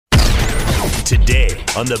Today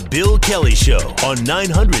on The Bill Kelly Show on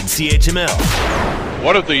 900 CHML.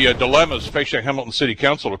 One of the dilemmas facing Hamilton City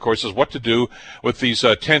Council, of course, is what to do with these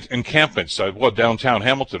tent encampments. Downtown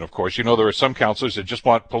Hamilton, of course. You know, there are some councillors that just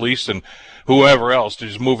want police and whoever else to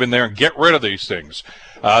just move in there and get rid of these things.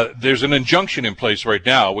 There's an injunction in place right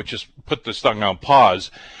now, which has put this thing on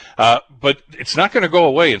pause. But it's not going to go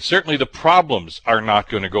away, and certainly the problems are not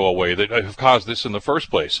going to go away that have caused this in the first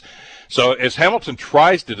place. So as Hamilton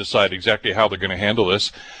tries to decide exactly how they're going to handle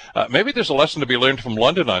this, maybe there's a lesson to be learned from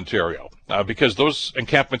London, Ontario, because those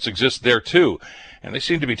encampments exist there too, and they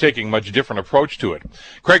seem to be taking a much different approach to it.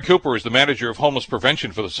 Craig Cooper is the manager of homeless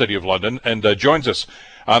prevention for the City of London and joins us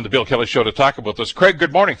on the Bill Kelly Show to talk about this. Craig,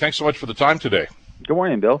 good morning. Thanks so much for the time today. Good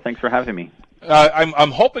morning, Bill. Thanks for having me.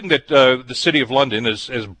 I'm hoping that the City of London is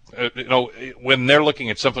when they're looking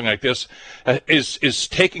at something like this, is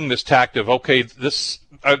taking this tact of, okay, this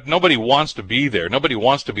nobody wants to be there, nobody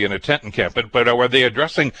wants to be in a tent encampment, but are they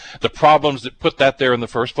addressing the problems that put that there in the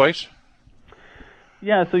first place?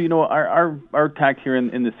 Yeah, so our tact here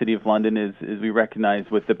in the City of London is we recognize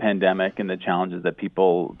with the pandemic and the challenges that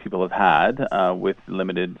people have had with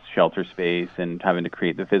limited shelter space and having to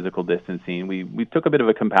create the physical distancing. We took a bit of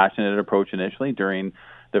a compassionate approach initially during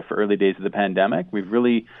the early days of the pandemic. We've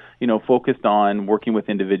really focused on working with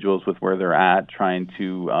individuals with where they're at, trying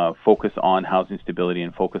to focus on housing stability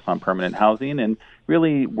and focus on permanent housing, and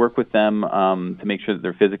really work with them to make sure that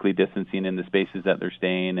they're physically distancing in the spaces that they're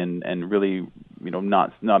staying, and really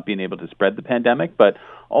not being able to spread the pandemic, but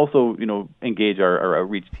also engage our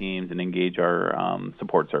outreach teams and engage our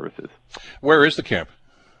support services. Where is the camp?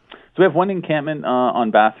 So we have one encampment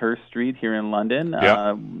on Bathurst Street here in London.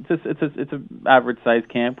 Yeah. It's an average size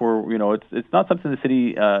camp where it's not something the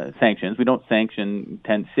city sanctions. We don't sanction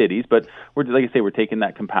tent cities, but we're taking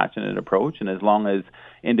that compassionate approach. And as long as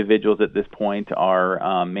individuals at this point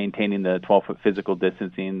are maintaining the 12-foot physical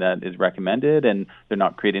distancing that is recommended, and they're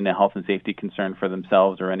not creating a health and safety concern for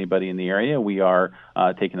themselves or anybody in the area, we are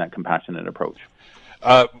taking that compassionate approach.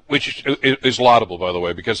 Which is laudable, by the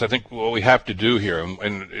way, because I think what we have to do here,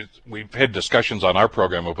 and we've had discussions on our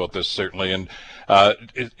program about this, certainly, and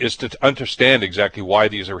is to understand exactly why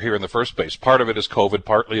these are here in the first place. Part of it is COVID,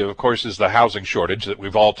 partly, of course, is the housing shortage that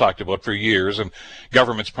we've all talked about for years, and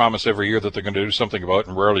governments promise every year that they're going to do something about it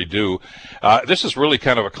and rarely do. This is really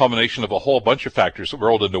kind of a culmination of a whole bunch of factors that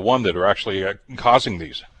rolled into one that are actually causing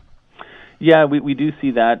these. Yeah, we do see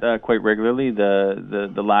that quite regularly.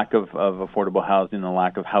 The lack of affordable housing, the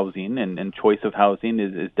lack of housing, and choice of housing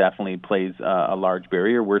is definitely plays a large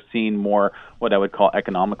barrier. We're seeing more what I would call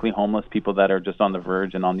economically homeless, people that are just on the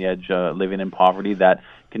verge and on the edge, living in poverty, that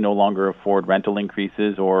can no longer afford rental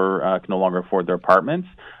increases or can no longer afford their apartments.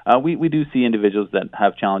 We do see individuals that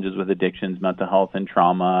have challenges with addictions, mental health, and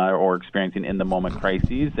trauma, or experiencing in-the-moment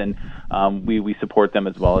crises, and we support them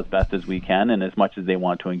as well as best as we can and as much as they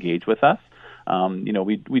want to engage with us.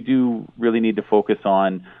 We do really need to focus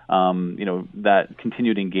on, that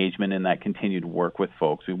continued engagement and that continued work with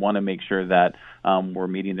folks. We want to make sure that we're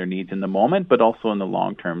meeting their needs in the moment, but also in the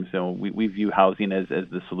long term. So we view housing as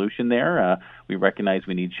the solution there. We recognize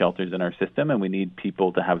we need shelters in our system, and we need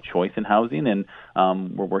people to have choice in housing, and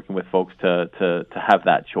we're working with folks to have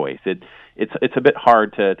that choice. It's a bit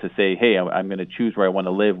hard to say, hey, I'm going to choose where I want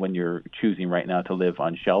to live when you're choosing right now to live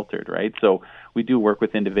unsheltered, right? So we do work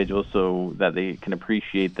with individuals so that they can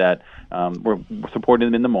appreciate that we're supporting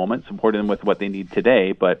them in the moment, supporting them with what they need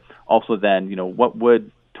today, but also then, what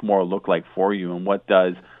would tomorrow look like for you, and what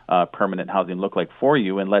does permanent housing look like for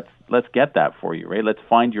you, and let's get that for you, right? Let's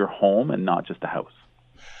find your home and not just a house.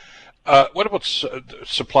 What about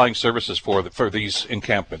supplying services for these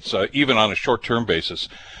encampments, even on a short-term basis?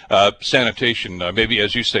 Sanitation, maybe,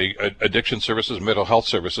 as you say, addiction services, mental health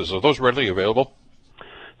services, are those readily available?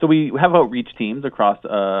 So we have outreach teams across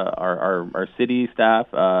our city staff,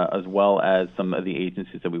 as well as some of the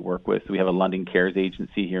agencies that we work with. So we have a London Cares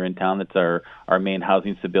agency here in town. That's our main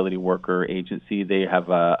housing stability worker agency. They have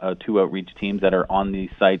two outreach teams that are on these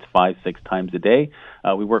sites 5-6 times a day.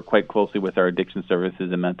 We work quite closely with our addiction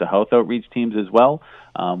services and mental health outreach teams as well.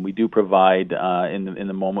 We do provide, in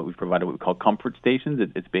the moment, we've provided what we call comfort stations.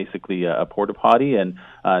 It's basically a porta potty, and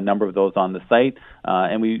a number of those on the site.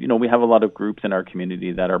 And we have a lot of groups in our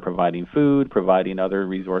community that are providing food, providing other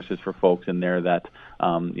resources for folks in there that,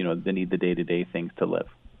 they need the day-to-day things to live.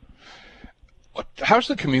 How's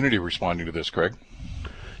the community responding to this, Craig?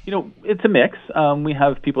 It's a mix. We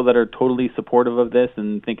have people that are totally supportive of this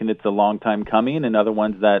and thinking it's a long time coming, and other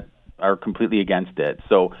ones that are completely against it.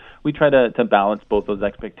 So we try to balance both those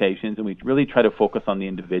expectations, and we really try to focus on the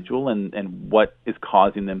individual and what is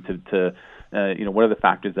causing them to what are the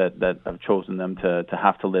factors that have chosen them to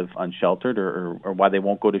have to live unsheltered, or why they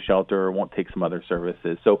won't go to shelter or won't take some other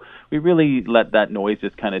services. So we really let that noise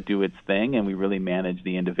just kind of do its thing, and we really manage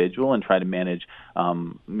the individual and try to manage,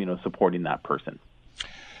 supporting that person.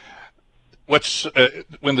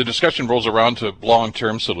 When the discussion rolls around to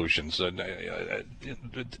long-term solutions,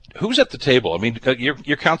 who's at the table? I mean,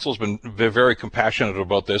 your council's been very compassionate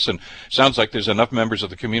about this, and sounds like there's enough members of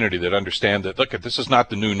the community that understand that, look, this is not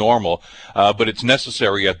the new normal, but it's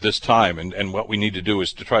necessary at this time, and what we need to do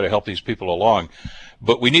is to try to help these people along.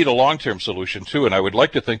 But we need a long-term solution, too, and I would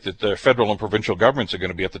like to think that the federal and provincial governments are going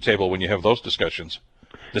to be at the table when you have those discussions.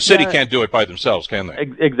 The city can't do it by themselves, can they?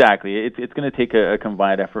 Exactly. It's going to take a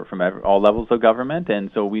combined effort from all levels of government, and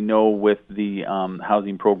so we know with the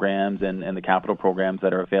housing programs and the capital programs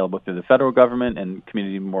that are available through the federal government and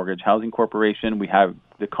Community Mortgage Housing Corporation, we have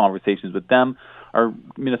the conversations with them. Our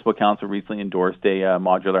municipal council recently endorsed a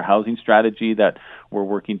modular housing strategy that we're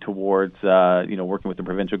working towards, working with the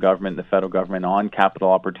provincial government and the federal government on capital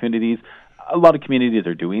opportunities. A lot of communities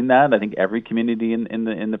are doing that. I think every community in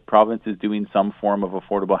the province is doing some form of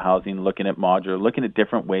affordable housing, looking at modular, looking at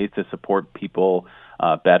different ways to support people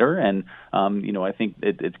better. And, I think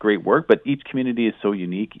it's great work, but each community is so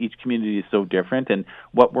unique. Each community is so different, and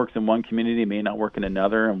what works in one community may not work in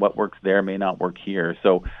another, and what works there may not work here.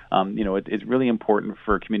 So, it's really important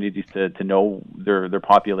for communities to know their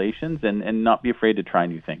populations and not be afraid to try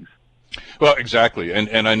new things. Well, exactly,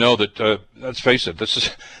 and I know that. Let's face it, this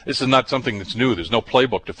is not something that's new. There's no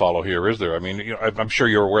playbook to follow here, is there? I mean, I'm sure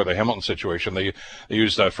you're aware of the Hamilton situation. They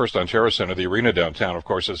used First Ontario Centre, the arena downtown, of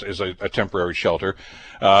course, as a temporary shelter.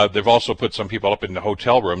 They've also put some people up in the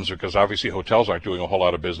hotel rooms because obviously hotels aren't doing a whole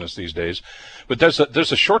lot of business these days. But there's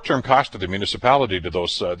a short-term cost to the municipality to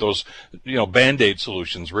those Band-Aid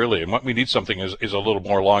solutions, really. And what we need something is a little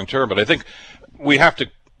more long-term. But I think we have to,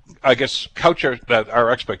 I guess, couch our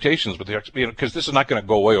expectations with because this is not going to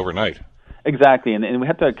go away overnight. Exactly, and we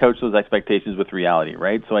have to couch those expectations with reality,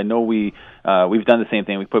 right? So I know we've done the same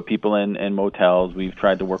thing. We put people in motels. We've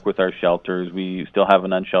tried to work with our shelters. We still have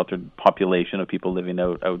an unsheltered population of people living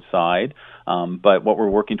outside. But what we're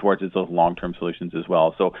working towards is those long-term solutions as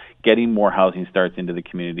well. So getting more housing starts into the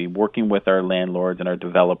community, working with our landlords and our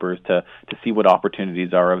developers to see what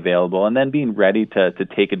opportunities are available, and then being ready to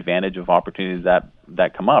take advantage of opportunities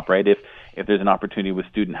that come up, right? If there's an opportunity with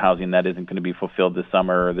student housing that isn't going to be fulfilled this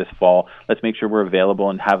summer or this fall, let's make sure we're available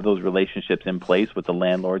and have those relationships in place with the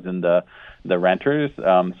landlords and the renters,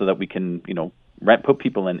 so that we can, put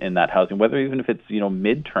people in that housing, whether even if it's,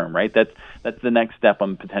 midterm, right? That's the next step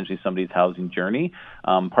on potentially somebody's housing journey.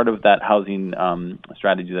 Part of that housing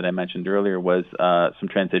strategy that I mentioned earlier was some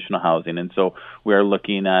transitional housing. And so we're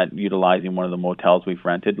looking at utilizing one of the motels we've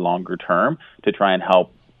rented longer term to try and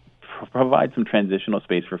help provide some transitional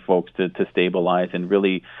space for folks to stabilize, and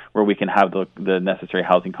really where we can have the necessary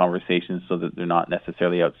housing conversations so that they're not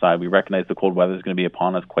necessarily outside. We recognize the cold weather is going to be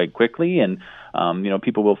upon us quite quickly, and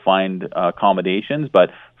people will find accommodations, but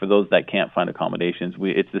for those that can't find accommodations,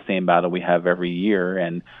 it's the same battle we have every year.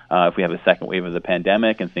 And if we have a second wave of the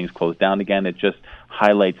pandemic and things close down again, it just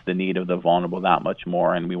highlights the need of the vulnerable that much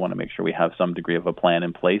more, and we want to make sure we have some degree of a plan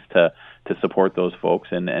in place to support those folks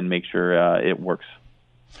and make sure it works.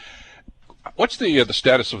 What's the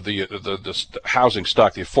status of the housing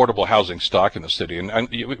stock, the affordable housing stock in the city?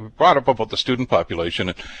 And you brought up about the student population.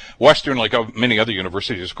 And Western, like many other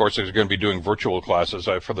universities, of course, are going to be doing virtual classes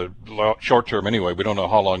for the short term anyway. We don't know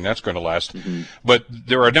how long that's going to last. Mm-hmm. But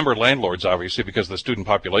there are a number of landlords, obviously, because of the student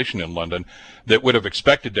population in London, that would have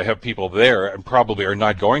expected to have people there and probably are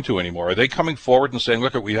not going to anymore. Are they coming forward and saying,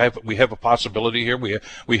 look, we have a possibility here.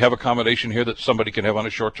 We have accommodation here that somebody can have on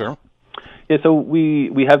a short term? Yeah, so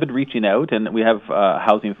we have been reaching out, and we have a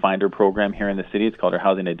housing finder program here in the city. It's called our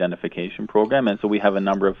Housing Identification Program, and so we have a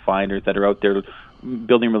number of finders that are out there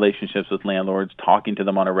building relationships with landlords, talking to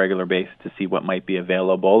them on a regular basis to see what might be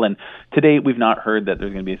available. And to date, we've not heard that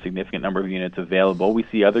there's going to be a significant number of units available. We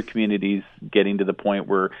see other communities getting to the point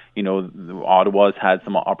where, Ottawa's had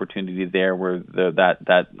some opportunity there where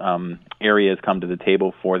that area has come to the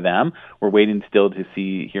table for them. We're waiting still to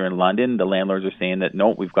see here in London. The landlords are saying that, no,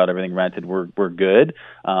 we've got everything rented. We're good.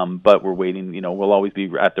 But we're waiting. We'll always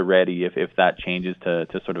be at the ready if that changes to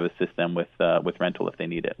sort of assist them with rental if they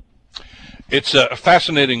need it. It's a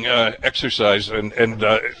fascinating exercise and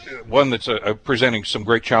one that's presenting some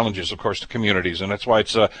great challenges, of course, to communities. And that's why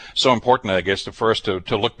it's so important, I guess, for us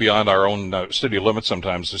to look beyond our own city limits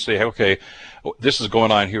sometimes to say, okay, this is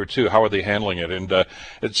going on here too. How are they handling it? And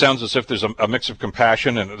it sounds as if there's a mix of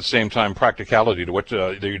compassion and at the same time practicality to what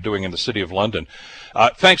they're doing in the City of London.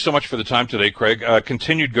 Thanks so much for the time today, Craig.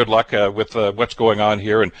 Continued good luck with what's going on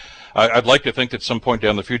here. And I'd like to think that some point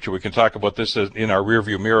down the future we can talk about this in our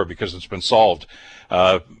rearview mirror because it's been solved.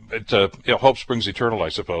 Hope springs eternal, I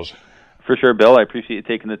suppose. For sure, Bill. I appreciate you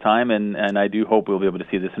taking the time, and I do hope we'll be able to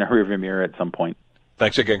see this in our rearview mirror at some point.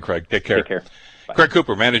 Thanks again, Craig. Take care. Take care. Bye. Craig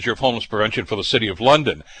Cooper, manager of homeless prevention for the City of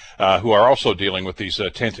London, who are also dealing with these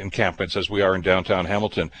tent encampments as we are in downtown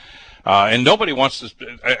Hamilton. And nobody wants to,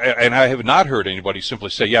 and I have not heard anybody simply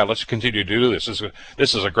say, yeah, let's continue to do this.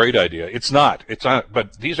 This is a great idea. It's not.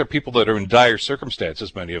 But these are people that are in dire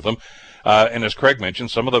circumstances, many of them. And as Craig mentioned,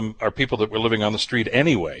 some of them are people that were living on the street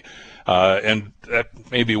anyway. And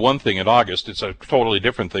that may be one thing in August. It's a totally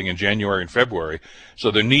different thing in January and February. So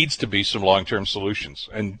there needs to be some long-term solutions.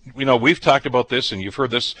 And, we've talked about this, and you've heard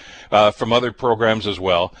this from other programs as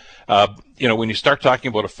well. When you start talking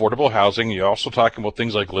about affordable housing, you're also talking about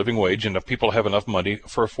things like living wage, and if people have enough money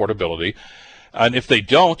for affordability. And if they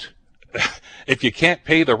don't, if you can't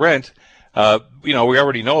pay the rent, we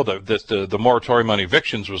already know that the moratorium on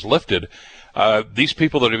evictions was lifted. These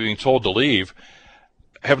people that are being told to leave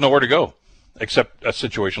have nowhere to go except a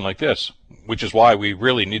situation like this, which is why we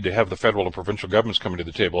really need to have the federal and provincial governments coming to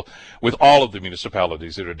the table with all of the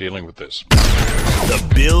municipalities that are dealing with this.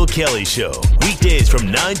 The Bill Kelly Show, weekdays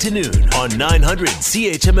from 9 to noon on 900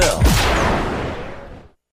 CHML.